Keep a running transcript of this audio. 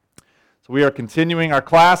So we are continuing our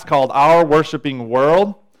class called Our Worshiping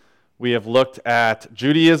World. We have looked at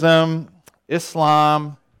Judaism,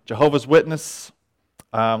 Islam, Jehovah's Witness.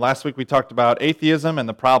 Last week we talked about atheism and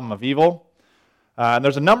the problem of evil. And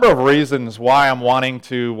there's a number of reasons why I'm wanting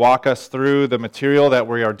to walk us through the material that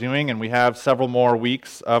we are doing, and we have several more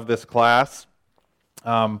weeks of this class.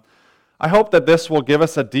 I hope that this will give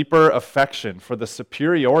us a deeper affection for the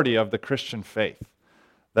superiority of the Christian faith,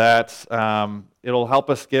 that it'll help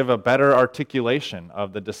us give a better articulation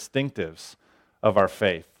of the distinctives of our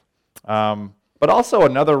faith. But also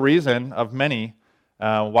another reason of many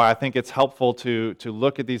why I think it's helpful to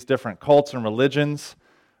look at these different cults and religions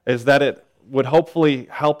is that it would hopefully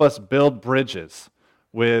help us build bridges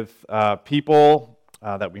with people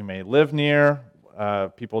that we may live near,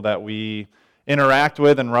 people that we interact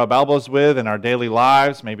with and rub elbows with in our daily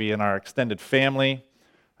lives, maybe in our extended family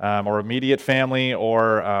or immediate family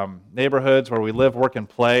or neighborhoods where we live, work, and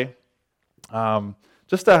play,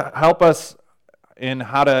 just to help us in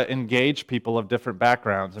how to engage people of different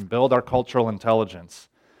backgrounds and build our cultural intelligence.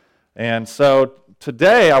 And so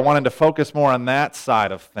today I wanted to focus more on that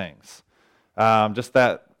side of things, just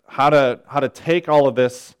that how to take all of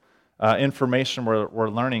this information we're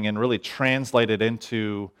learning and really translate it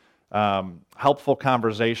into helpful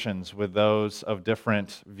conversations with those of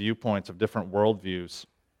different viewpoints, of different worldviews.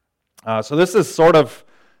 So this is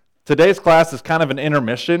today's class is kind of an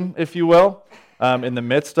intermission, if you will, in the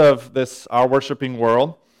midst of this Our Worshiping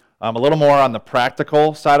World. A little more on the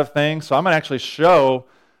practical side of things. So I'm going to actually show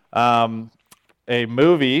a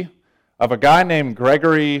movie of a guy named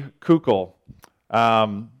Gregory Koukl.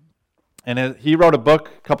 And he wrote a book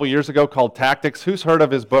a couple years ago called Tactics. Who's heard of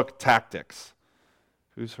his book, Tactics?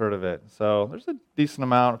 Who's heard of it? So there's a decent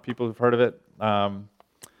amount of people who've heard of it.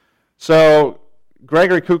 So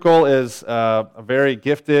Gregory Koukl is a very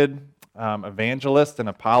gifted evangelist and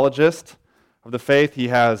apologist of the faith. He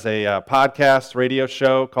has a podcast, radio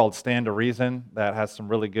show called Stand to Reason that has some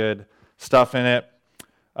really good stuff in it.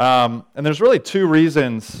 And there's really two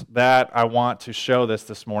reasons that I want to show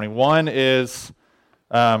this morning. One is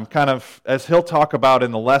kind of, as he'll talk about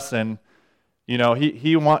in the lesson, you know,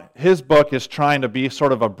 his book is trying to be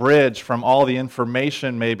sort of a bridge from all the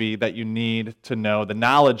information maybe that you need to know, the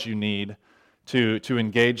knowledge you need to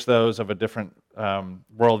engage those of a different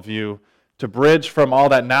worldview, to bridge from all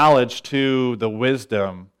that knowledge to the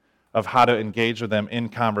wisdom of how to engage with them in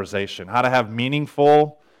conversation, how to have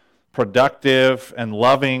meaningful, productive, and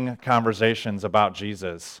loving conversations about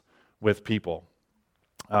Jesus with people.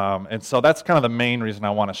 And so that's kind of the main reason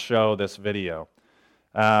I want to show this video.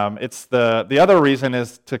 It's the other reason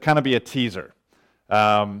is to kind of be a teaser.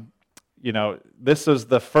 You know, this is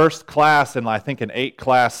the first class in, I think, an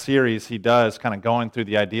 8-class series he does, kind of going through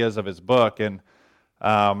the ideas of his book. And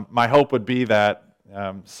my hope would be that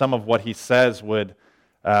some of what he says would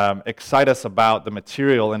excite us about the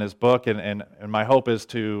material in his book. And my hope is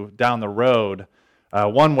to, down the road,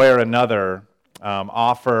 one way or another,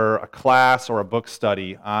 offer a class or a book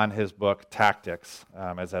study on his book, Tactics,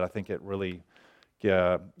 as that I think it really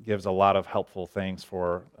gives a lot of helpful things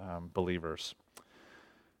for believers.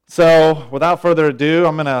 So, without further ado,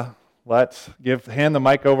 I'm going to hand the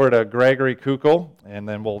mic over to Gregory Koukl, and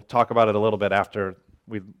then we'll talk about it a little bit after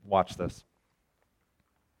we watch this.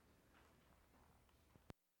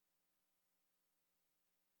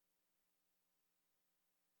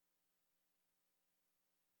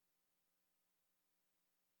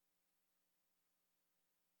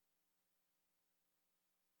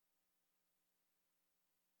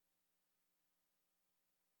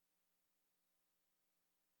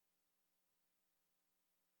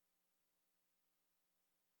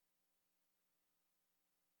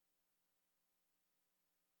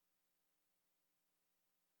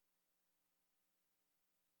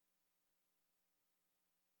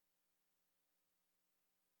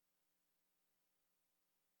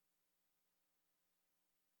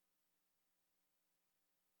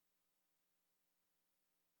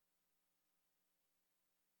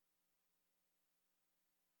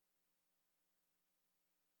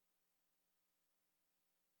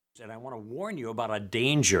 And I want to warn you about a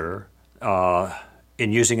danger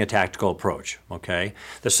in using a tactical approach, okay?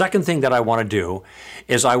 The second thing that I want to do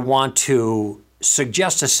is I want to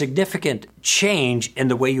suggest a significant change in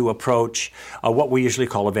the way you approach what we usually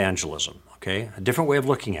call evangelism, okay? A different way of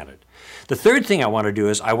looking at it. The third thing I want to do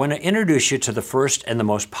is I want to introduce you to the first and the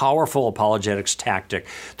most powerful apologetics tactic,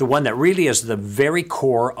 the one that really is the very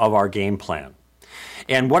core of our game plan.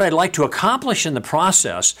 And what I'd like to accomplish in the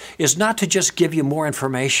process is not to just give you more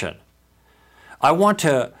information. I want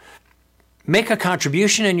to make a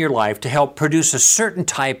contribution in your life to help produce a certain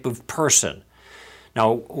type of person.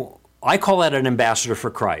 Now, I call that an ambassador for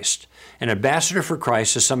Christ. An ambassador for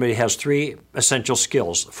Christ is somebody who has three essential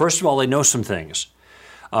skills. First of all, they know some things.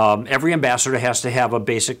 Every ambassador has to have a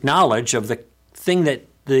basic knowledge of the thing that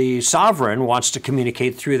the sovereign wants to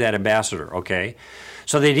communicate through that ambassador, okay?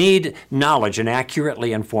 So they need knowledge, an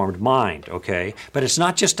accurately informed mind, okay? But it's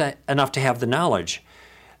not just enough to have the knowledge.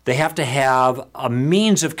 They have to have a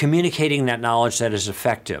means of communicating that knowledge that is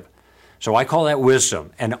effective. So I call that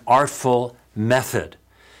wisdom, an artful method.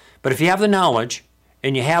 But if you have the knowledge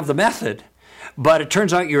and you have the method, but it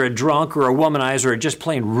turns out you're a drunk or a womanizer or just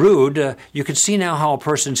plain rude, you can see now how a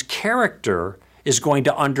person's character is going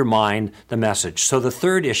to undermine the message. So the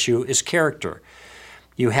third issue is character.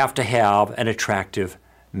 You have to have an attractive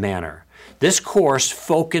manner. This course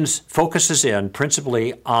focuses in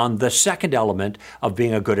principally on the second element of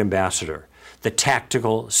being a good ambassador, the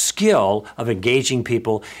tactical skill of engaging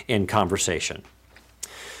people in conversation.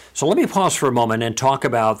 So let me pause for a moment and talk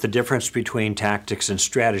about the difference between tactics and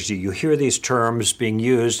strategy. You hear these terms being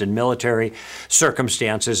used in military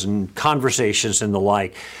circumstances and conversations and the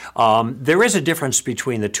like. There is a difference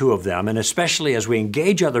between the two of them, and especially as we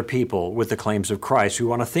engage other people with the claims of Christ, we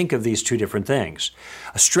want to think of these two different things.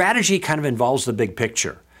 A strategy kind of involves the big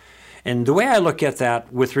picture. And the way I look at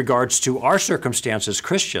that with regards to our circumstance as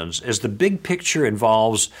Christians is the big picture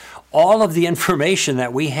involves all of the information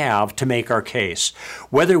that we have to make our case.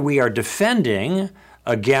 Whether we are defending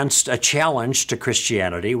against a challenge to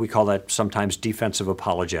Christianity, we call that sometimes defensive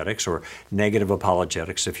apologetics or negative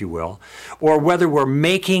apologetics, if you will, or whether we're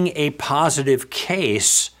making a positive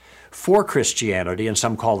case for Christianity, and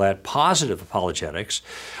some call that positive apologetics.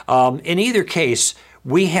 In either case,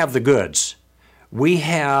 we have the goods. We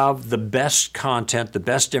have the best content, the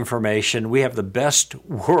best information. We have the best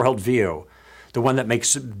worldview, the one that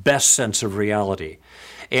makes best sense of reality.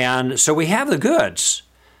 And so we have the goods.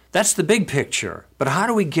 That's the big picture. But how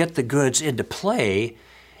do we get the goods into play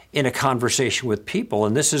in a conversation with people?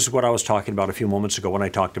 And this is what I was talking about a few moments ago when I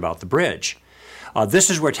talked about the bridge. This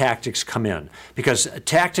is where tactics come in, because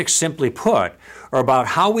tactics, simply put, are about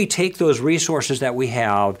how we take those resources that we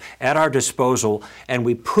have at our disposal and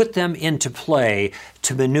we put them into play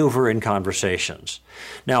to maneuver in conversations.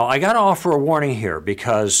 Now, I got to offer a warning here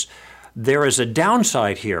because there is a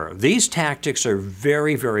downside here. These tactics are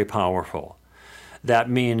very, very powerful. That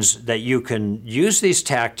means that you can use these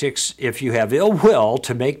tactics if you have ill will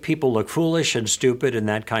to make people look foolish and stupid and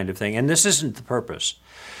that kind of thing. And this isn't the purpose.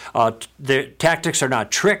 The tactics are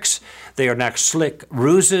not tricks. They are not slick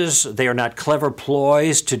ruses. They are not clever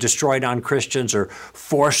ploys to destroy non-Christians or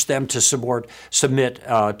force them to submit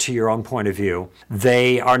to your own point of view.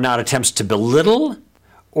 They are not attempts to belittle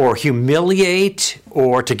or humiliate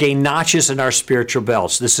or to gain notches in our spiritual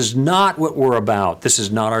belts. This is not what we're about. This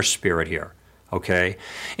is not our spirit here, okay?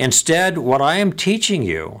 Instead, what I am teaching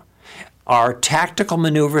you are tactical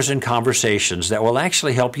maneuvers and conversations that will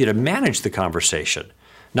actually help you to manage the conversation,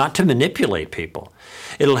 not to manipulate people.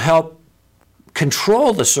 It'll help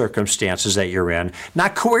control the circumstances that you're in,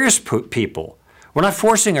 not coerce people. We're not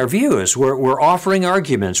forcing our views. We're offering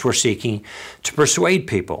arguments. We're seeking to persuade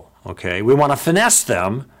people, okay? We want to finesse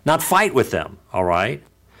them, not fight with them, all right?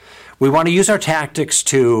 We want to use our tactics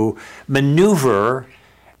to maneuver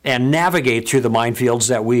and navigate through the minefields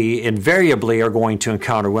that we invariably are going to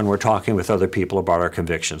encounter when we're talking with other people about our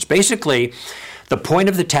convictions. Basically, the point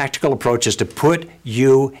of the tactical approach is to put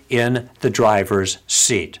you in the driver's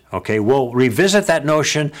seat, okay? We'll revisit that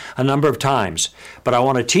notion a number of times, but I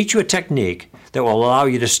want to teach you a technique that will allow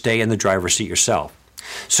you to stay in the driver's seat yourself.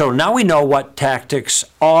 So now we know what tactics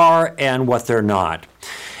are and what they're not.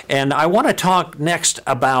 And I want to talk next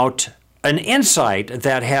about an insight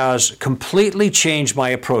that has completely changed my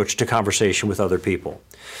approach to conversation with other people.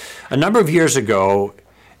 A number of years ago,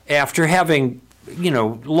 after having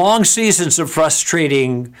long seasons of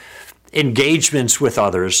frustrating engagements with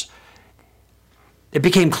others, it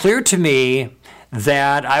became clear to me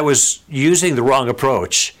that I was using the wrong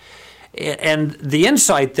approach. And the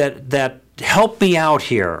insight that helped me out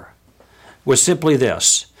here was simply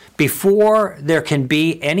this. Before there can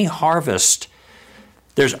be any harvest,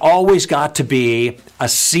 there's always got to be a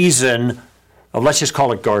season of, let's just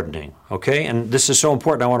call it gardening, okay? And this is so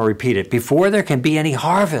important, I want to repeat it. Before there can be any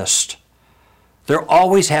harvest, there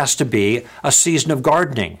always has to be a season of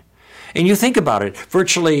gardening. And you think about it,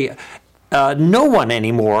 virtually no one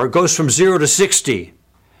anymore goes from 0 to 60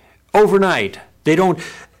 overnight. They don't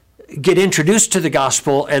get introduced to the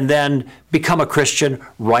gospel and then become a Christian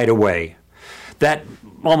right away. That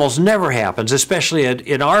almost never happens, especially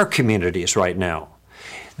in our communities right now.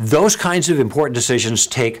 Those kinds of important decisions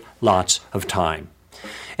take lots of time.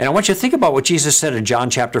 And I want you to think about what Jesus said in John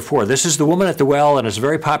chapter 4. This is the woman at the well, and it's a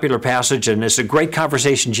very popular passage, and it's a great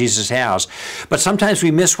conversation Jesus has. But sometimes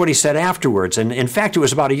we miss what he said afterwards. And in fact, it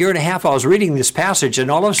was about a year and a half I was reading this passage, and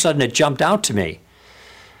all of a sudden it jumped out to me.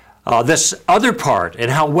 This other part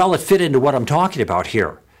and how well it fit into what I'm talking about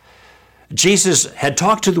here. Jesus had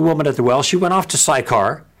talked to the woman at the well. She went off to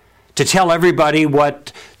Sychar to tell everybody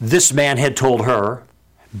what this man had told her,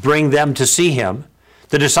 bring them to see him.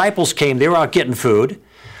 The disciples came. They were out getting food.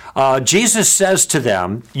 Jesus says to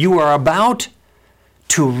them, you are about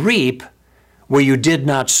to reap where you did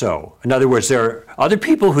not sow. In other words, there are other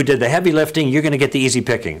people who did the heavy lifting. You're going to get the easy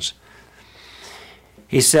pickings.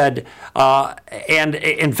 He said, and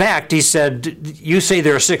in fact, he said, you say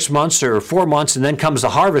there are 6 months or 4 months, and then comes the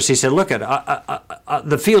harvest. He said, look,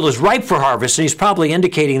 the field is ripe for harvest, and he's probably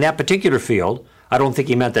indicating that particular field. I don't think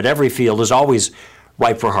he meant that every field is always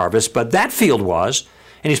ripe for harvest, but that field was.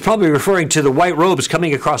 And he's probably referring to the white robes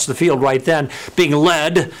coming across the field right then, being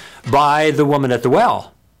led by the woman at the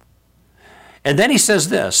well. And then he says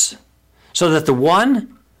this, so that the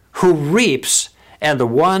one who reaps and the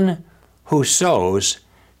one who sows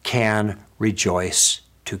can rejoice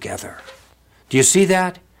together. Do you see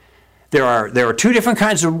that? There are two different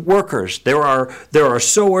kinds of workers. There are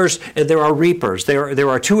sowers and there are reapers. There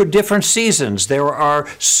are two different seasons. There are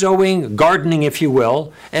sowing, gardening, if you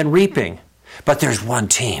will, and reaping. But there's one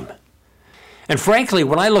team. And frankly,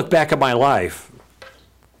 when I look back at my life,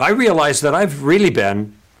 I realize that I've really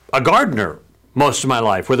been a gardener most of my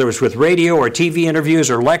life, whether it was with radio or TV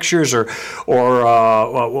interviews or lectures or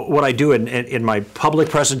what I do in my public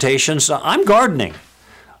presentations. I'm gardening.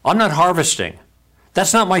 I'm not harvesting.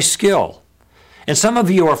 That's not my skill. And some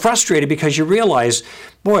of you are frustrated because you realize,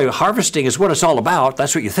 boy, harvesting is what it's all about.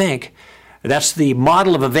 That's what you think. That's the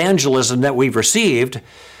model of evangelism that we've received.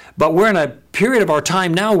 But we're in a period of our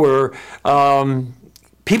time now where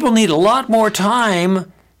people need a lot more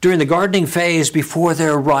time during the gardening phase before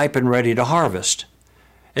they're ripe and ready to harvest.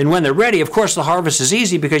 And when they're ready, of course, the harvest is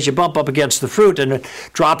easy because you bump up against the fruit and it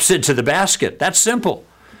drops into the basket. That's simple.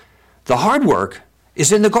 The hard work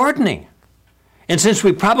is in the gardening. And since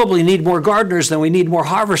we probably need more gardeners than we need more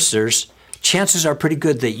harvesters, chances are pretty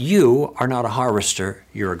good that you are not a harvester,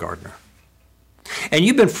 you're a gardener. And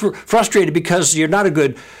you've been frustrated because you're not a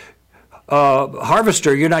good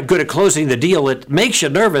harvester, you're not good at closing the deal. It makes you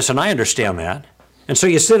nervous, and I understand that. And so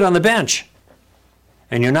you sit on the bench,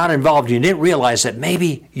 and you're not involved. You didn't realize that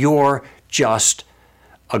maybe you're just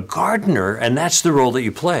a gardener, and that's the role that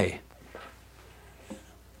you play.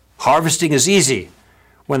 Harvesting is easy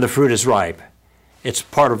when the fruit is ripe. It's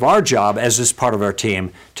part of our job, as is part of our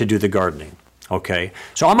team, to do the gardening. Okay?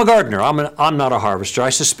 So I'm a gardener. I'm not a harvester.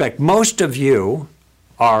 I suspect most of you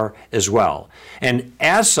are as well. And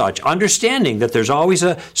as such, understanding that there's always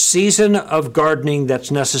a season of gardening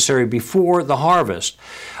that's necessary before the harvest,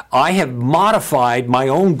 I have modified my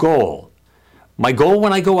own goal. My goal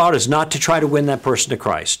when I go out is not to try to win that person to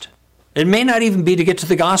Christ. It may not even be to get to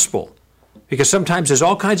the gospel, because sometimes there's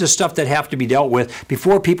all kinds of stuff that have to be dealt with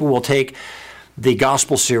before people will take the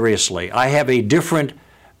gospel seriously. I have a different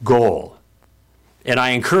goal, and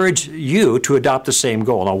I encourage you to adopt the same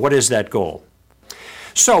goal. Now, what is that goal?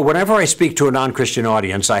 So whenever I speak to a non-Christian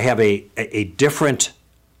audience, I have a different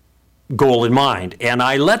goal in mind, and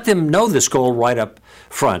I let them know this goal right up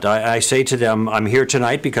front. I say to them, I'm here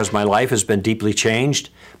tonight because my life has been deeply changed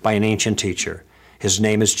by an ancient teacher. His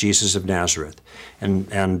name is Jesus of Nazareth.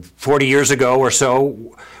 And 40 years ago or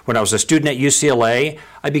so, when I was a student at UCLA,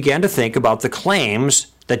 I began to think about the claims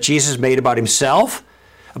that Jesus made about himself,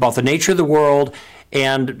 about the nature of the world,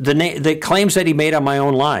 and the claims that he made on my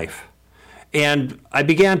own life. And I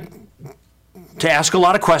began to ask a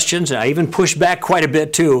lot of questions, and I even pushed back quite a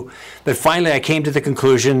bit too, but finally I came to the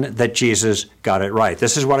conclusion that Jesus got it right.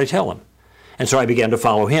 This is what I tell him. And so I began to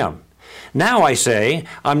follow him. Now I say,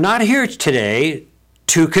 I'm not here today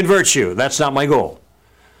to convert you. That's not my goal.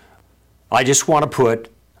 I just want to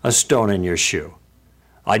put a stone in your shoe.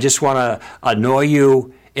 I just want to annoy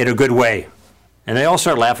you in a good way. And they all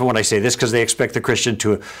start laughing when I say this because they expect the Christian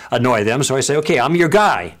to annoy them. So I say, okay, I'm your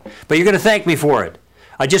guy, but you're going to thank me for it.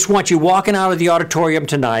 I just want you walking out of the auditorium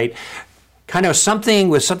tonight, kind of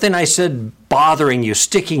something I said bothering you,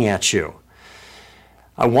 sticking at you.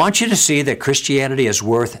 I want you to see that Christianity is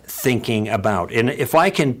worth thinking about. And if I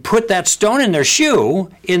can put that stone in their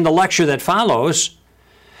shoe in the lecture that follows,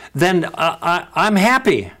 then I'm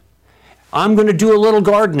happy. I'm going to do a little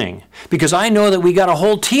gardening because I know that we got a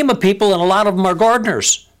whole team of people and a lot of them are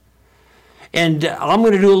gardeners. And I'm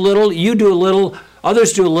going to do a little, you do a little,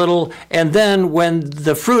 others do a little, and then when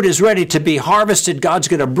the fruit is ready to be harvested, God's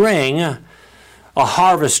going to bring a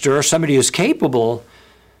harvester, somebody who's capable,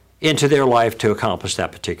 into their life to accomplish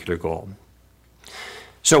that particular goal.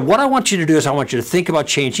 So what I want you to do is I want you to think about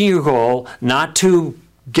changing your goal, not to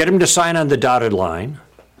get them to sign on the dotted line,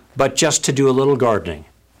 but just to do a little gardening,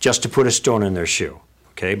 just to put a stone in their shoe.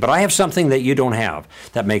 Okay? But I have something that you don't have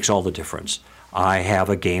that makes all the difference. I have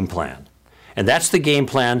a game plan. And that's the game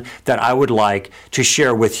plan that I would like to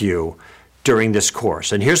share with you during this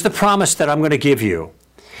course. And here's the promise that I'm going to give you.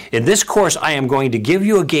 In this course, I am going to give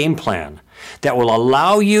you a game plan that will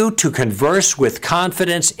allow you to converse with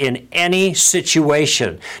confidence in any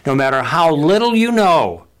situation, no matter how little you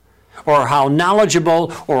know, or how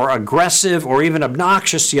knowledgeable or aggressive or even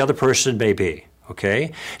obnoxious the other person may be.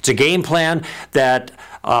 Okay? It's a game plan that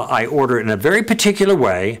I order in a very particular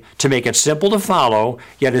way to make it simple to follow,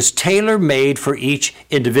 yet is tailor-made for each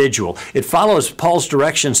individual. It follows Paul's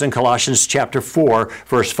directions in Colossians chapter 4,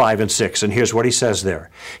 verse 5 and 6. And here's what he says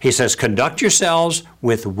there. He says, conduct yourselves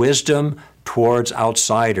with wisdom towards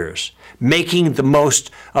outsiders, making the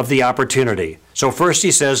most of the opportunity. So first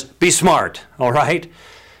he says, be smart, all right?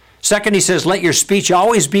 Second, he says, let your speech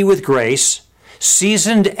always be with grace,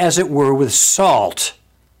 seasoned as it were with salt.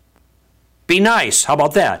 Be nice. How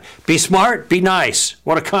about that? Be smart, be nice.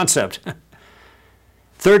 What a concept.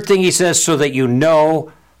 Third thing he says, so that you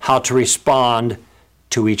know how to respond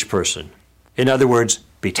to each person. In other words,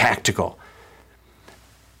 be tactical.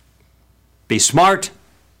 Be smart,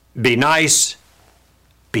 be nice,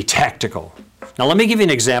 be tactical. Now let me give you an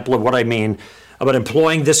example of what I mean about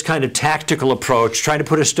employing this kind of tactical approach, trying to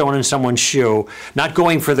put a stone in someone's shoe, not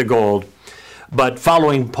going for the gold, but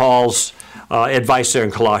following Paul's advice there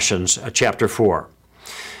in Colossians chapter 4.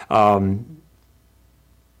 Number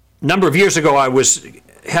of years ago, I was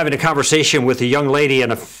having a conversation with a young lady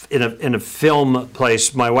in a film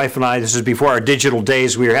place. My wife and I, this is before our digital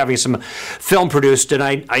days, we were having some film produced, and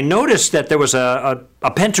I noticed that there was a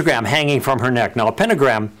pentagram hanging from her neck. Now, a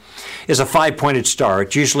pentagram is a 5-pointed star.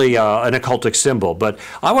 It's usually an occultic symbol, but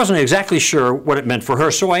I wasn't exactly sure what it meant for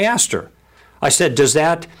her, so I asked her. I said, does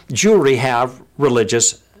that jewelry have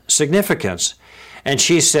religious significance? And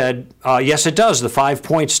she said, yes, it does. The 5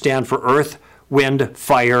 points stand for earth, wind,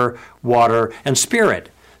 fire, water, and spirit.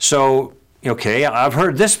 So, okay, I've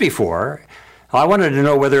heard this before. I wanted to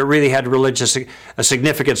know whether it really had religious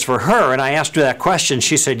significance for her, and I asked her that question.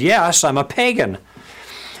 She said, yes, I'm a pagan.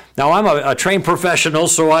 Now, I'm a trained professional,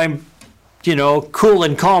 so I'm, cool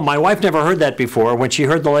and calm. My wife never heard that before. When she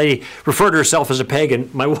heard the lady refer to herself as a pagan,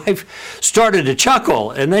 my wife started to chuckle,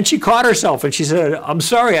 and then she caught herself, and she said, I'm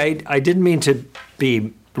sorry, I didn't mean to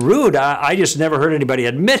be rude. I just never heard anybody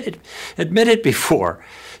admit it before.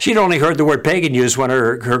 She'd only heard the word pagan used when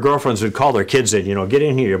her girlfriends would call their kids in, get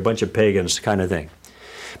in here, you're a bunch of pagans kind of thing.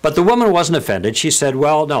 But the woman wasn't offended. She said,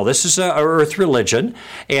 well, no, this is a earth religion.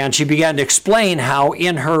 And she began to explain how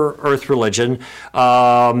in her earth religion,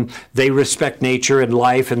 they respect nature and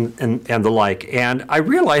life and the like. And I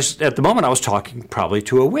realized at the moment I was talking probably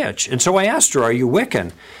to a witch. And so I asked her, are you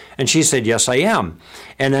Wiccan? And she said, yes, I am.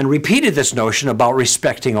 And then repeated this notion about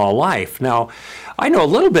respecting all life. Now, I know a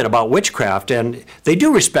little bit about witchcraft, and they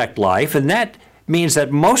do respect life, and that means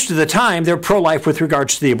that most of the time they're pro-life with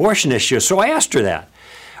regards to the abortion issue. So I asked her that.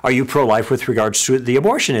 Are you pro-life with regards to the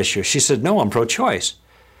abortion issue? She said, no, I'm pro-choice.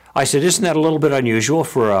 I said, isn't that a little bit unusual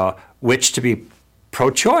for a witch to be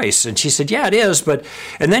pro-choice? And she said, yeah, it is.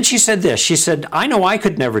 And then she said this. She said, I know I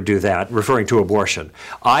could never do that, referring to abortion.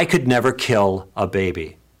 I could never kill a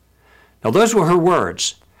baby. Now, those were her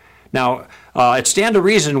words. Now, at Stand to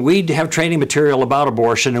Reason, we have training material about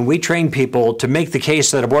abortion, and we train people to make the case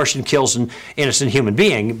that abortion kills an innocent human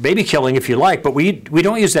being, baby killing if you like, but we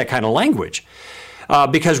don't use that kind of language.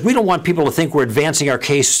 Because we don't want people to think we're advancing our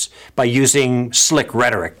case by using slick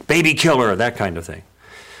rhetoric, baby killer, that kind of thing.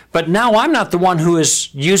 But now I'm not the one who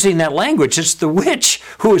is using that language. It's the witch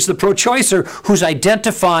who is the pro-choicer who's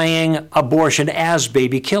identifying abortion as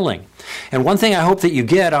baby killing. And one thing I hope that you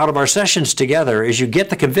get out of our sessions together is you get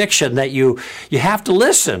the conviction that you have to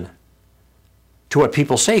listen to what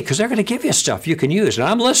people say, because they're going to give you stuff you can use, and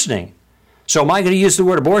I'm listening. So am I going to use the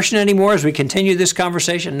word abortion anymore as we continue this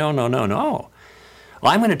conversation? No.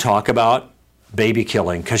 I'm going to talk about baby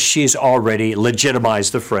killing because she's already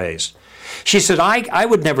legitimized the phrase. She said, I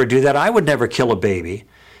would never do that. I would never kill a baby.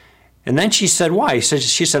 And then she said, why?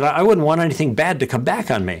 She said, I wouldn't want anything bad to come back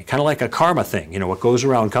on me, kind of like a karma thing. What goes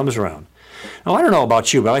around comes around. Now, I don't know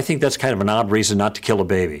about you, but I think that's kind of an odd reason not to kill a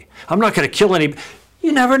baby. I'm not going to kill any.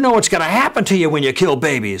 You never know what's going to happen to you when you kill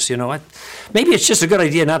babies. Maybe it's just a good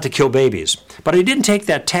idea not to kill babies. But I didn't take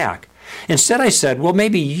that tack. Instead, I said, well,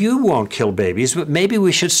 maybe you won't kill babies, but maybe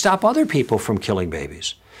we should stop other people from killing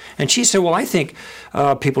babies. And she said, well, I think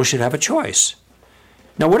people should have a choice.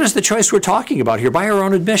 Now, what is the choice we're talking about here? By her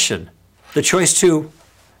own admission, the choice to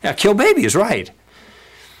kill babies, right?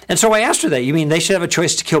 And so I asked her that. You mean they should have a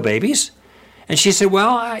choice to kill babies? And she said,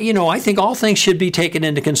 well, I think all things should be taken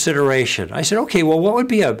into consideration. I said, okay, well, what would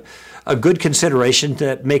be a good consideration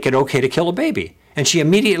to make it okay to kill a baby? And she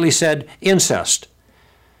immediately said, incest.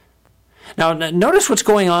 Now, notice what's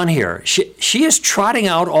going on here. She is trotting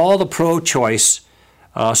out all the pro-choice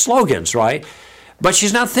slogans, right? But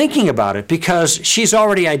she's not thinking about it because she's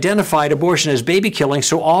already identified abortion as baby killing,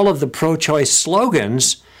 so all of the pro-choice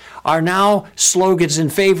slogans are now slogans in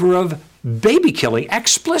favor of baby killing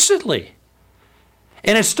explicitly.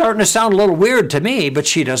 And it's starting to sound a little weird to me, but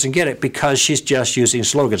she doesn't get it because she's just using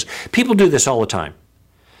slogans. People do this all the time.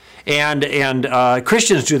 And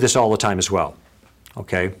Christians do this all the time as well,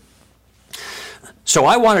 okay? So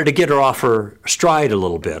I wanted to get her off her stride a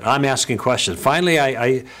little bit. I'm asking questions. Finally,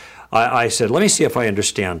 I said, let me see if I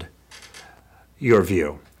understand your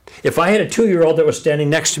view. If I had a 2-year-old that was standing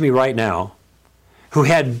next to me right now who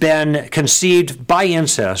had been conceived by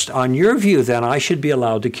incest, on your view, then I should be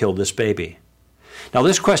allowed to kill this baby. Now,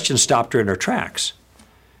 this question stopped her in her tracks.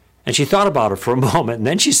 And she thought about it for a moment, and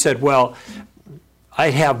then she said, well,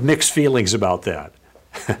 I have mixed feelings about that.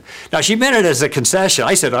 Now, she meant it as a concession.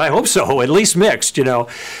 I said, I hope so, at least mixed,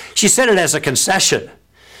 She said it as a concession.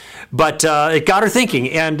 But it got her thinking,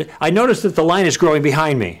 and I noticed that the line is growing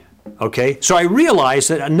behind me, okay? So I realized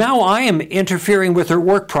that now I am interfering with her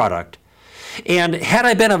work product. And had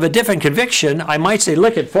I been of a different conviction, I might say,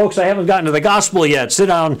 look it, folks, I haven't gotten to the gospel yet. Sit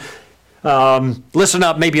down, listen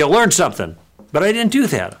up, maybe you'll learn something. But I didn't do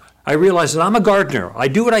that. I realized that I'm a gardener. I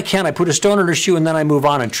do what I can. I put a stone in her shoe, and then I move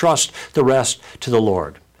on and trust the rest to the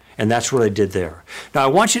Lord. And that's what I did there. Now, I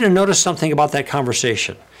want you to notice something about that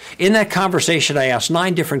conversation. In that conversation, I asked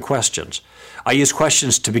 9 different questions. I used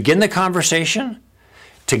questions to begin the conversation,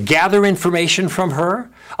 to gather information from her.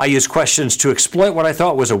 I used questions to exploit what I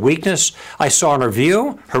thought was a weakness I saw in her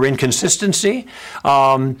view, her inconsistency.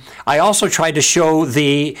 I also tried to show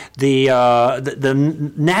the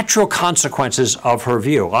natural consequences of her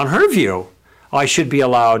view. On her view, I should be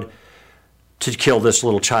allowed to kill this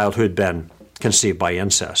little child who had been conceived by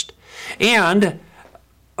incest. And,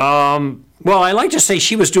 well, I like to say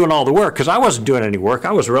she was doing all the work because I wasn't doing any work.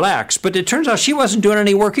 I was relaxed. But it turns out she wasn't doing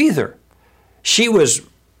any work either. She was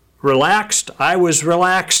relaxed. I was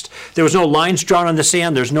relaxed. There was no lines drawn in the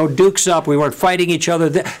sand. There's no dukes up. We weren't fighting each other.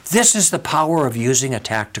 This is the power of using a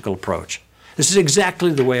tactical approach. This is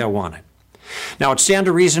exactly the way I want it. Now, at Stand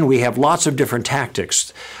to Reason, we have lots of different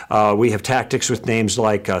tactics. We have tactics with names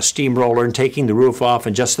like Steamroller and Taking the Roof Off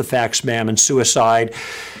and Just the Facts, Ma'am and Suicide.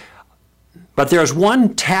 But there's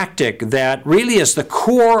one tactic that really is the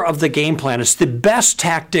core of the game plan. It's the best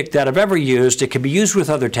tactic that I've ever used. It can be used with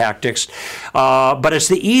other tactics, but it's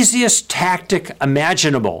the easiest tactic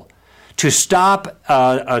imaginable to stop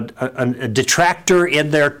a detractor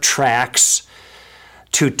in their tracks,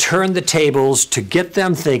 to turn the tables, to get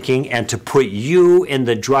them thinking, and to put you in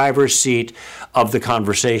the driver's seat of the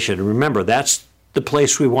conversation. And remember, that's the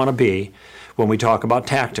place we want to be when we talk about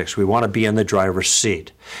tactics. We want to be in the driver's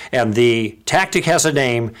seat. And the tactic has a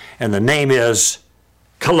name, and the name is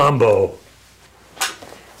Columbo.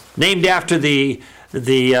 Named after the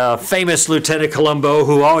famous Lieutenant Columbo,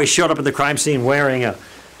 who always showed up at the crime scene wearing a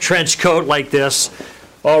trench coat like this,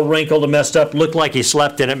 all wrinkled and messed up, looked like he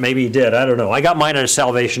slept in it. Maybe he did. I don't know. I got mine at a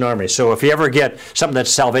Salvation Army. So if you ever get something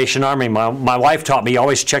that's Salvation Army, my wife taught me,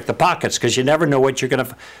 always check the pockets because you never know what you're going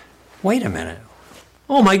to... Wait a minute.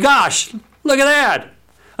 Oh my gosh. Look at that.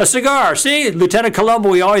 A cigar. See? Lieutenant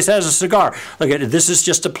Columbo, he always has a cigar. Look at it. This is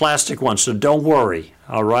just a plastic one, so don't worry.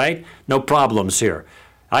 All right? No problems here.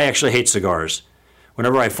 I actually hate cigars.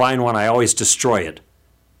 Whenever I find one, I always destroy it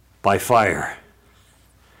by fire.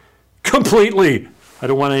 Completely. I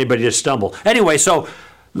don't want anybody to stumble. Anyway, so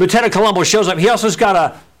Lieutenant Columbo shows up. He also's got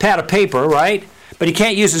a pad of paper, right? But he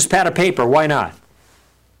can't use his pad of paper. Why not?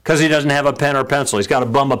 Because he doesn't have a pen or pencil. He's got to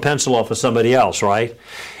bum a pencil off of somebody else, right?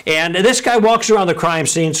 And this guy walks around the crime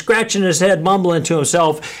scene, scratching his head, mumbling to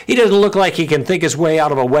himself. He doesn't look like he can think his way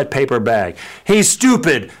out of a wet paper bag. He's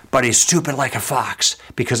stupid, but he's stupid like a fox.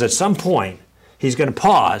 Because at some point, he's going to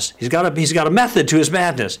pause. He's got a method to his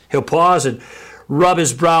madness. He'll pause and rub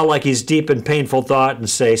his brow like he's deep in painful thought and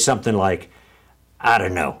say something like, I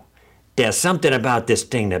don't know. There's something about this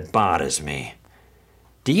thing that bothers me.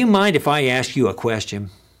 Do you mind if I ask you a question?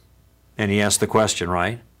 And he asks the question,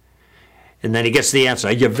 right? And then he gets the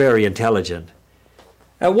answer. You're very intelligent.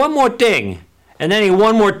 One more thing. And then he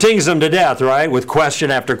one more tings them to death, right? With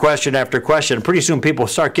question after question after question. Pretty soon people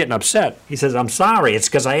start getting upset. He says, I'm sorry. It's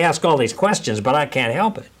because I ask all these questions, but I can't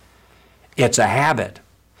help it. It's a habit.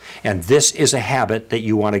 And this is a habit that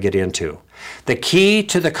you want to get into. The key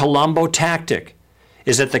to the Columbo tactic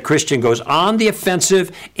is that the Christian goes on the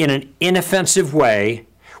offensive in an inoffensive way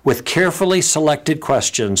with carefully selected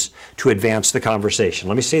questions to advance the conversation.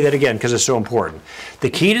 Let me say that again because it's so important. The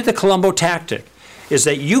key to the Columbo tactic is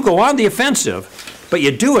that you go on the offensive, but you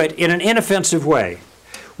do it in an inoffensive way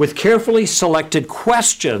with carefully selected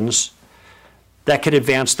questions that could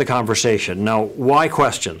advance the conversation. Now, why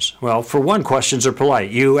questions? Well, for one, questions are polite.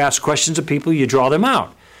 You ask questions of people, you draw them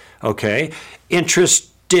out. Okay?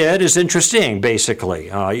 Interested is interesting, basically.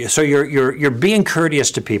 So you're being courteous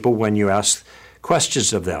to people when you ask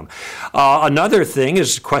questions of them. Another thing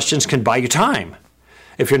is questions can buy you time.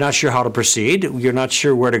 If you're not sure how to proceed, you're not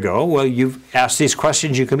sure where to go, well, you've asked these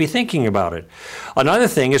questions, you can be thinking about it. Another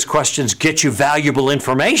thing is questions get you valuable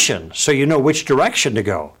information, so you know which direction to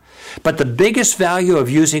go. But the biggest value of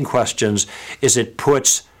using questions is it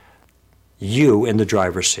puts you in the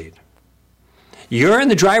driver's seat. You're in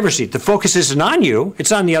the driver's seat. The focus isn't on you,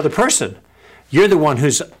 it's on the other person. You're the one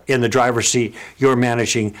who's in the driver's seat. You're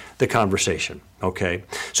managing the conversation, okay?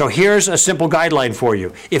 So here's a simple guideline for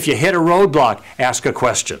you. If you hit a roadblock, ask a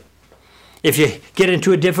question. If you get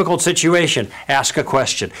into a difficult situation, ask a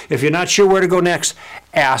question. If you're not sure where to go next,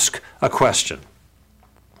 ask a question.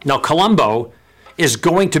 Now, Columbo is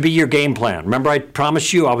going to be your game plan. Remember, I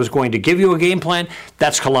promised you I was going to give you a game plan?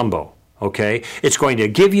 That's Columbo, okay? It's going to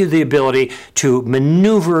give you the ability to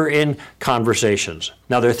maneuver in conversations.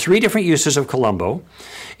 Now, there are 3 different uses of Columbo,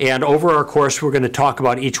 and over our course, we're going to talk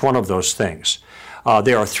about each one of those things.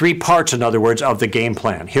 There are 3 parts, in other words, of the game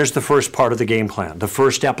plan. Here's the first part of the game plan, the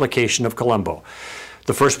first application of Columbo.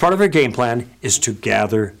 The first part of our game plan is to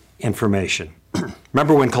gather information.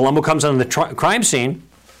 Remember, when Columbo comes on the crime scene,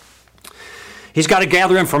 he's got to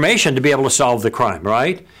gather information to be able to solve the crime,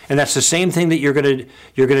 right? And that's the same thing that you're going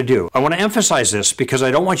to do. I want to emphasize this because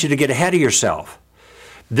I don't want you to get ahead of yourself.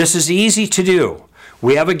 This is easy to do.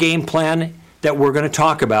 We have a game plan that we're going to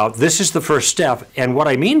talk about. This is the first step. And what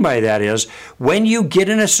I mean by that is when you get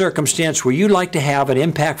in a circumstance where you'd like to have an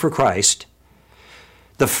impact for Christ,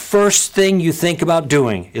 the first thing you think about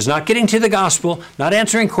doing is not getting to the gospel, not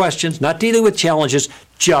answering questions, not dealing with challenges,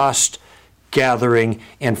 just gathering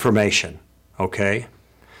information. Okay?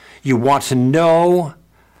 You want to know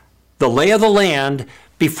the lay of the land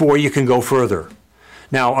before you can go further.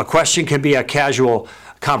 Now, a question can be a casual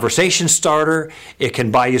conversation starter. It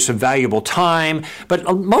can buy you some valuable time. But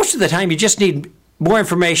most of the time, you just need more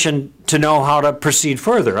information to know how to proceed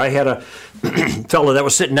further. I had a fellow that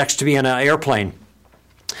was sitting next to me in an airplane.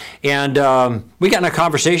 And we got in a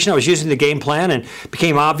conversation. I was using the game plan, and it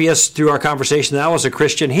became obvious through our conversation that I was a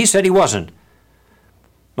Christian. He said he wasn't.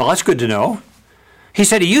 Well, that's good to know. He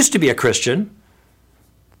said he used to be a Christian,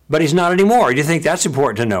 but he's not anymore. Do you think that's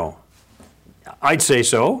important to know? I'd say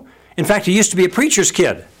so. In fact, he used to be a preacher's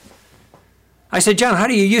kid. I said, John, how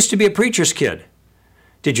do you used to be a preacher's kid?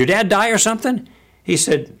 Did your dad die or something? He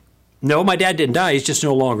said, no, my dad didn't die. He's just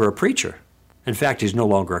no longer a preacher. In fact, he's no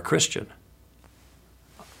longer a Christian.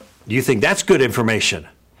 Do you think that's good information?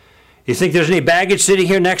 You think there's any baggage sitting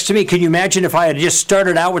here next to me? Can you imagine if I had just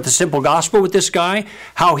started out with the simple gospel with this guy,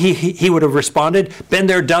 how he would have responded? Been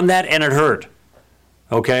there, done that, and it hurt.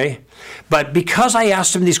 Okay? But because I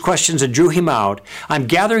asked him these questions and drew him out, I'm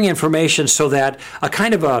gathering information so that a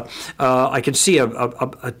kind of I can see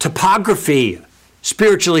a topography,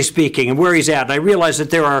 spiritually speaking, and where he's at. And I realize that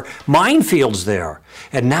there are minefields there.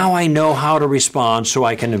 And now I know how to respond so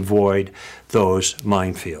I can avoid those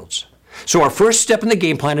minefields. So our first step in the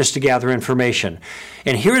game plan is to gather information.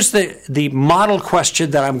 And here's the model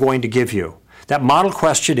question that I'm going to give you. That model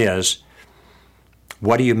question is,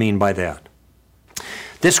 what do you mean by that?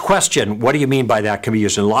 This question, what do you mean by that, can be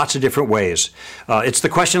used in lots of different ways. It's the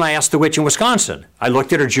question I asked the witch in Wisconsin. I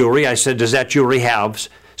looked at her jewelry. I said, does that jewelry have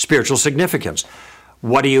spiritual significance?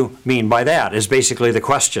 What do you mean by that is basically the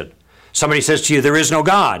question. Somebody says to you, there is no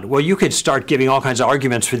God. Well, you could start giving all kinds of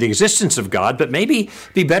arguments for the existence of God, but maybe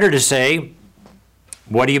it'd be better to say,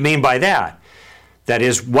 what do you mean by that? That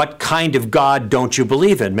is, what kind of God don't you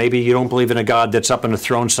believe in? Maybe you don't believe in a God that's up on a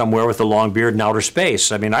throne somewhere with a long beard in outer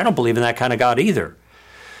space. I mean, I don't believe in that kind of God either.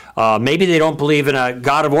 Maybe they don't believe in a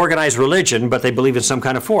God of organized religion, but they believe in some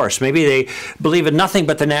kind of force. Maybe they believe in nothing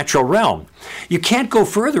but the natural realm. You can't go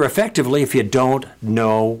further effectively if you don't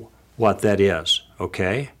know what that is,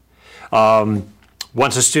 okay?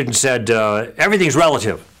 Once a student said, everything's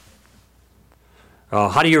relative.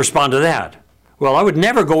 How do you respond to that? Well, I would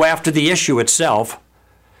never go after the issue itself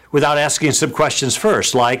without asking some questions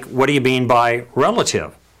first, like, what do you mean by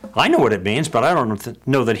relative? I know what it means, but I don't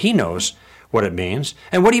know that he knows what it means.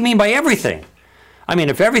 And what do you mean by everything? I mean,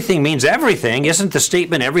 if everything means everything, isn't the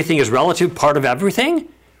statement everything is relative part of everything?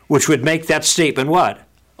 Which would make that statement what?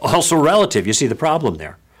 Also relative. You see the problem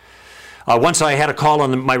there. Once I had a call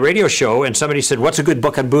on my radio show and somebody said, what's a good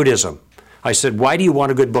book on Buddhism? I said, why do you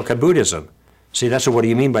want a good book on Buddhism? See, that's what do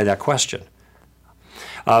you mean by that question?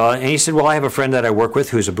 And he said, well, I have a friend that I work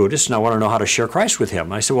with who's a Buddhist, and I want to know how to share Christ with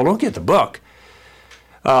him. I said, well, don't get the book.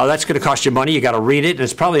 That's going to cost you money. You got to read it, and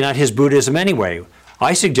it's probably not his Buddhism anyway.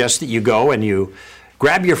 I suggest that you go and you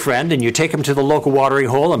grab your friend and you take him to the local watering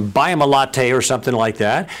hole and buy him a latte or something like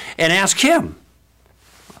that and ask him,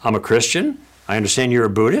 I'm a Christian. I understand you're a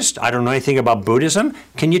Buddhist. I don't know anything about Buddhism.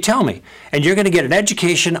 Can you tell me? And you're going to get an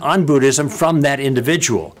education on Buddhism from that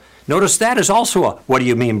individual. Notice that is also a, what do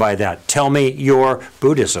you mean by that? Tell me your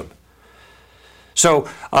Buddhism. So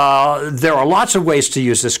there are lots of ways to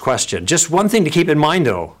use this question. Just one thing to keep in mind,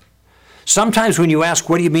 though. Sometimes when you ask,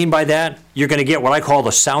 what do you mean by that? You're going to get what I call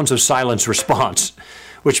the sounds of silence response,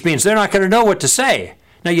 which means they're not going to know what to say.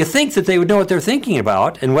 Now, you think that they would know what they're thinking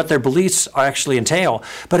about and what their beliefs actually entail,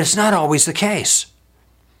 but it's not always the case.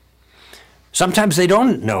 Sometimes they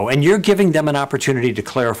don't know, and you're giving them an opportunity to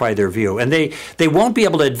clarify their view. And they won't be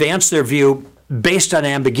able to advance their view based on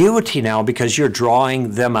ambiguity now because you're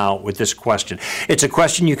drawing them out with this question. It's a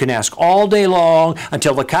question you can ask all day long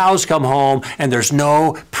until the cows come home, and there's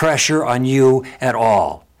no pressure on you at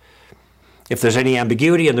all. If there's any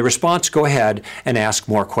ambiguity in the response, go ahead and ask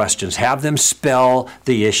more questions. Have them spell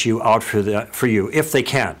the issue out for you, if they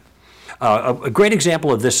can. A great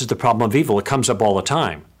example of this is the problem of evil. It comes up all the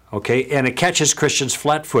time, okay? And it catches Christians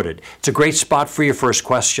flat-footed. It's a great spot for your first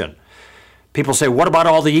question. People say, what about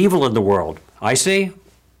all the evil in the world? I say,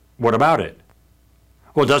 what about it?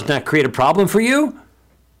 Well, doesn't that create a problem for you?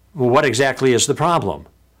 Well, what exactly is the problem?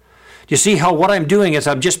 You see how what I'm doing is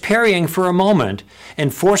I'm just parrying for a moment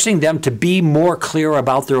and forcing them to be more clear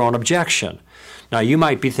about their own objection. Now, you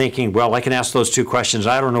might be thinking, well, I can ask those two questions.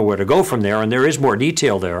 I don't know where to go from there, and there is more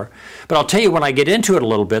detail there. But I'll tell you, when I get into it a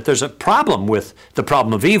little bit, there's a problem with the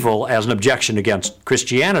problem of evil as an objection against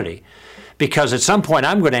Christianity. Because at some point,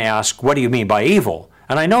 I'm going to ask, what do you mean by evil?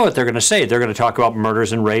 And I know what they're going to say. They're going to talk about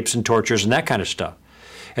murders and rapes and tortures and that kind of stuff.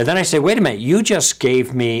 And then I say, wait a minute, you just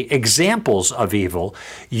gave me examples of evil.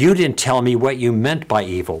 You didn't tell me what you meant by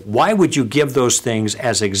evil. Why would you give those things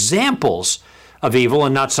as examples of evil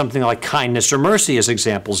and not something like kindness or mercy as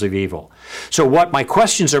examples of evil? So what my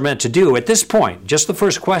questions are meant to do at this point, just the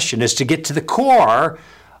first question, is to get to the core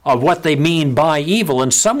of what they mean by evil.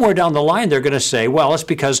 And somewhere down the line, they're going to say, well, it's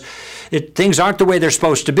because things aren't the way they're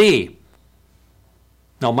supposed to be.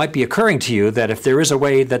 Now, it might be occurring to you that if there is a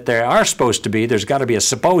way that they are supposed to be, there's got to be a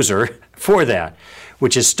supposer for that,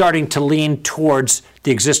 which is starting to lean towards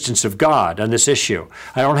the existence of God on this issue.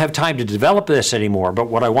 I don't have time to develop this anymore, but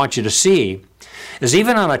what I want you to see is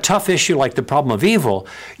even on a tough issue like the problem of evil,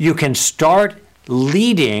 you can start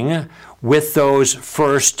leading with those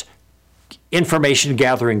first information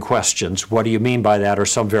gathering questions. What do you mean by that, or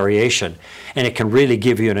some variation? And it can really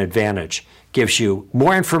give you an advantage. Gives you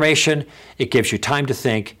more information, it gives you time to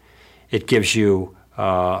think, it gives you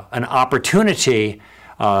an opportunity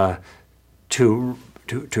to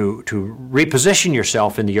reposition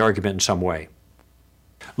yourself in the argument in some way.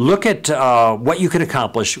 Look at what you can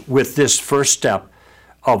accomplish with this first step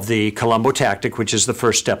of the Columbo tactic, which is the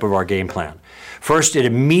first step of our game plan. First, it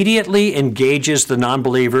immediately engages the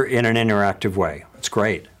non-believer in an interactive way. It's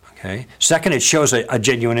great. Okay. Second, it shows a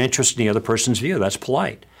genuine interest in the other person's view. That's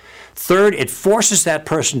polite. Third, it forces that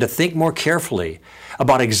person to think more carefully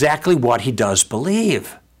about exactly what he does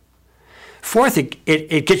believe. Fourth,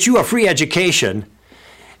 it gets you a free education.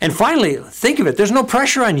 And finally, think of it, there's no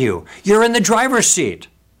pressure on you. You're in the driver's seat,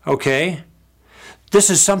 okay? This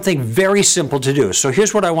is something very simple to do. So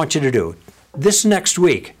here's what I want you to do. This next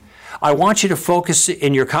week, I want you to focus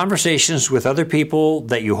in your conversations with other people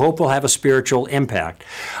that you hope will have a spiritual impact.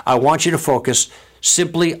 I want you to focus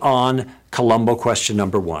simply on Columbo question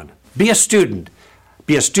number 1. Be a student.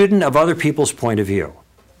 Be a student of other people's point of view.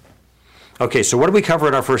 Okay, so what did we cover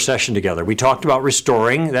in our first session together? We talked about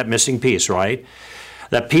restoring that missing piece, right?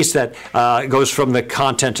 That piece that goes from the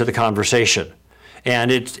content to the conversation.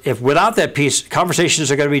 And if without that piece, conversations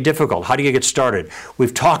are going to be difficult. How do you get started?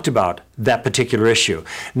 We've talked about that particular issue.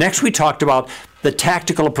 Next, we talked about the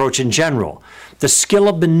tactical approach in general, the skill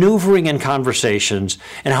of maneuvering in conversations,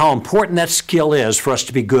 and how important that skill is for us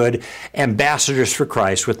to be good ambassadors for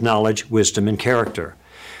Christ with knowledge, wisdom, and character.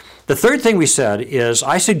 The third thing we said is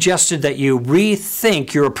I suggested that you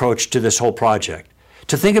rethink your approach to this whole project,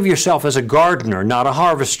 to think of yourself as a gardener, not a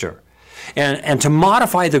harvester. and to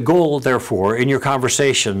modify the goal, therefore, in your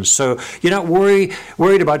conversations. So you're not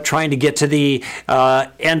worried about trying to get to the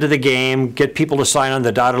end of the game, get people to sign on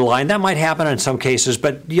the dotted line. That might happen in some cases,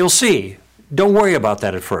 but you'll see. Don't worry about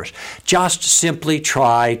that at first. Just simply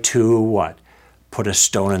try to what? Put a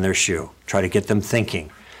stone in their shoe. Try to get them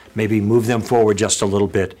thinking. Maybe move them forward just a little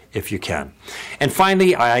bit if you can. And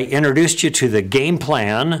finally, I introduced you to the game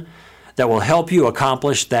plan that will help you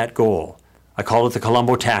accomplish that goal. I call it the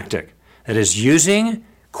Columbo tactic. That is using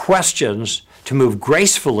questions to move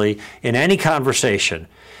gracefully in any conversation.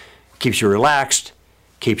 Keeps you relaxed,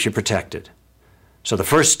 keeps you protected. So the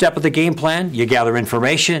first step of the game plan, you gather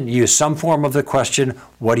information, use some form of the question,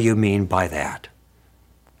 what do you mean by that?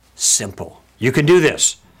 Simple. You can do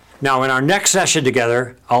this. Now, in our next session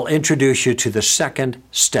together, I'll introduce you to the second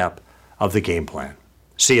step of the game plan.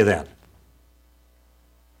 See you then.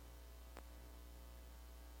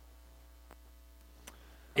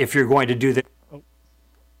 If you're going to do this. All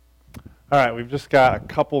right, we've just got a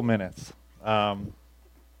couple minutes. So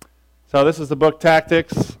this is the book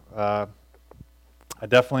Tactics. I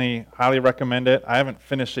definitely highly recommend it. I haven't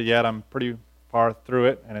finished it yet. I'm pretty far through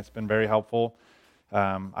it, and it's been very helpful.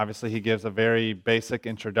 Obviously, he gives a very basic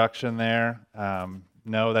introduction there.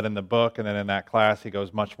 Know that in the book and then in that class, he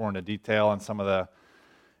goes much more into detail on some of the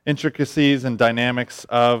intricacies and dynamics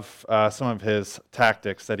of some of his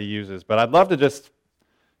tactics that he uses. But I'd love to just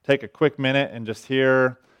take a quick minute and just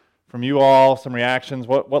hear from you all some reactions.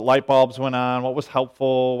 What light bulbs went on? What was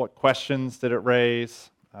helpful? What questions did it raise?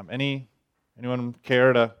 Anyone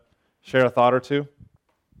care to share a thought or two?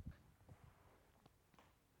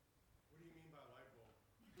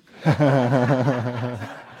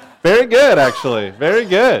 Very good, actually. Very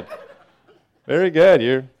good. Very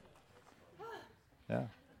good. Yeah.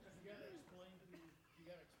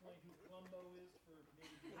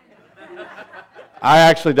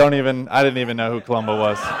 I didn't even know who Columbo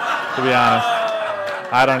was, to be honest.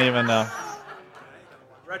 I don't even know.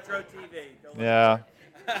 Retro TV. Yeah,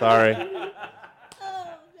 sorry.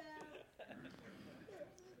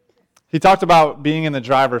 He talked about being in the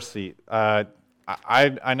driver's seat. I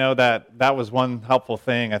know that was one helpful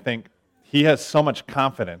thing. I think he has so much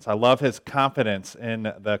confidence. I love his confidence in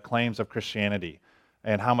the claims of Christianity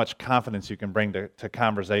and how much confidence you can bring to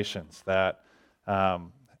conversations. That,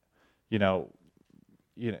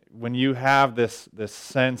 when you have this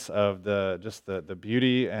sense of the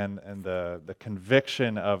beauty and the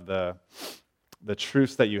conviction of the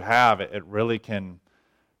truths that you have, it really can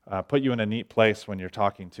put you in a neat place when you're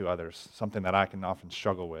talking to others, something that I can often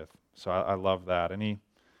struggle with. So I love that. Anyone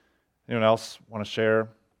else want to share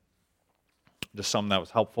just something that was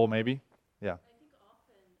helpful maybe? Yeah. I think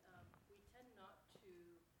often we tend not to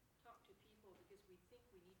talk to people because we think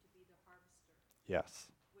we need to be the harvester. Yes.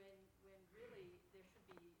 When really there should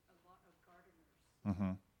be a lot of gardeners.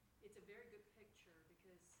 Mm-hmm. It's a very good picture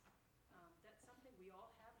because that's something we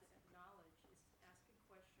all have that knowledge is asking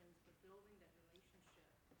questions, but building that relationship.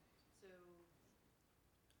 So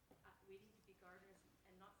we need to be gardeners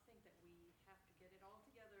and not think that we have to get it all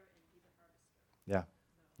together and be the harvester. Yeah.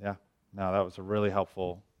 Yeah. No, that was a really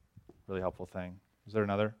helpful thing. Is there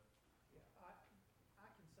another?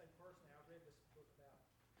 I can say personally, I read this book about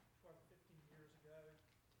 12 or 15 years ago,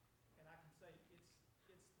 and I can say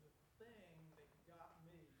it's the thing that got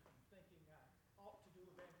me from thinking I ought to do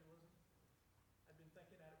evangelism. I've been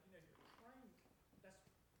thinking that, you're trained, that's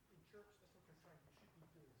in church, that's what you're trained, you should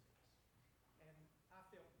be doing this. And I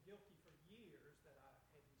felt guilty for years that I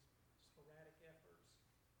had these sporadic efforts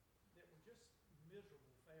that were just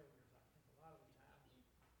miserable failures, I think, a lot of the time.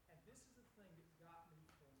 And this is the thing that got me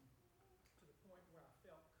to the point where I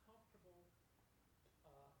felt comfortable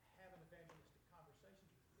having evangelistic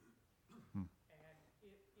conversations with people. And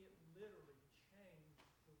it literally changed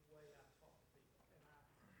the way I talk to people. And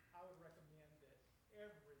I would recommend that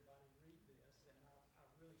everybody read this, and I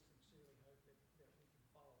really sincerely hope that we can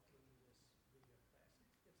follow through with this video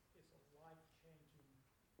class. It's a life-changing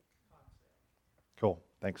concept. Cool.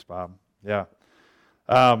 Thanks, Bob. Yeah.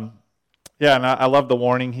 And I love the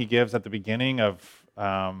warning he gives at the beginning of,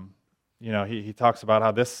 he talks about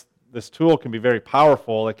how this tool can be very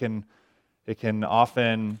powerful. It can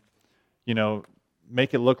often,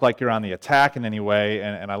 make it look like you're on the attack in any way.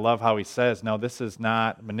 And I love how he says, no, this is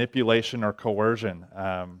not manipulation or coercion.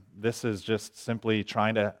 This is just simply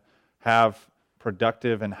trying to have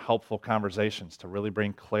productive and helpful conversations to really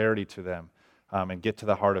bring clarity to them and get to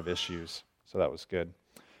the heart of issues. So that was good.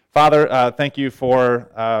 Father, thank you for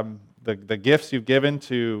the gifts you've given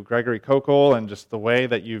to Gregory Koukl and just the way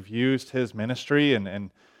that you've used his ministry and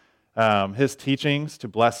his teachings to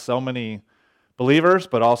bless so many believers,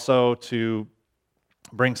 but also to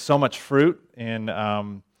brings so much fruit in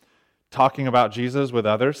talking about Jesus with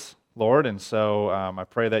others, Lord. And so I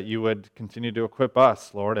pray that you would continue to equip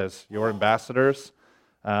us, Lord, as your ambassadors,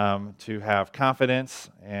 to have confidence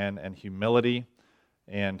and humility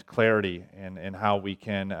and clarity in how we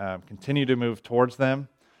can continue to move towards them.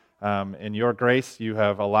 In your grace, you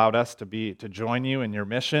have allowed us to join you in your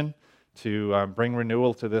mission to bring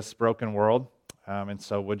renewal to this broken world. And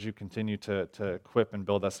so would you continue to equip and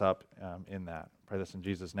build us up in that? I pray this in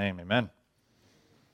Jesus' name. Amen.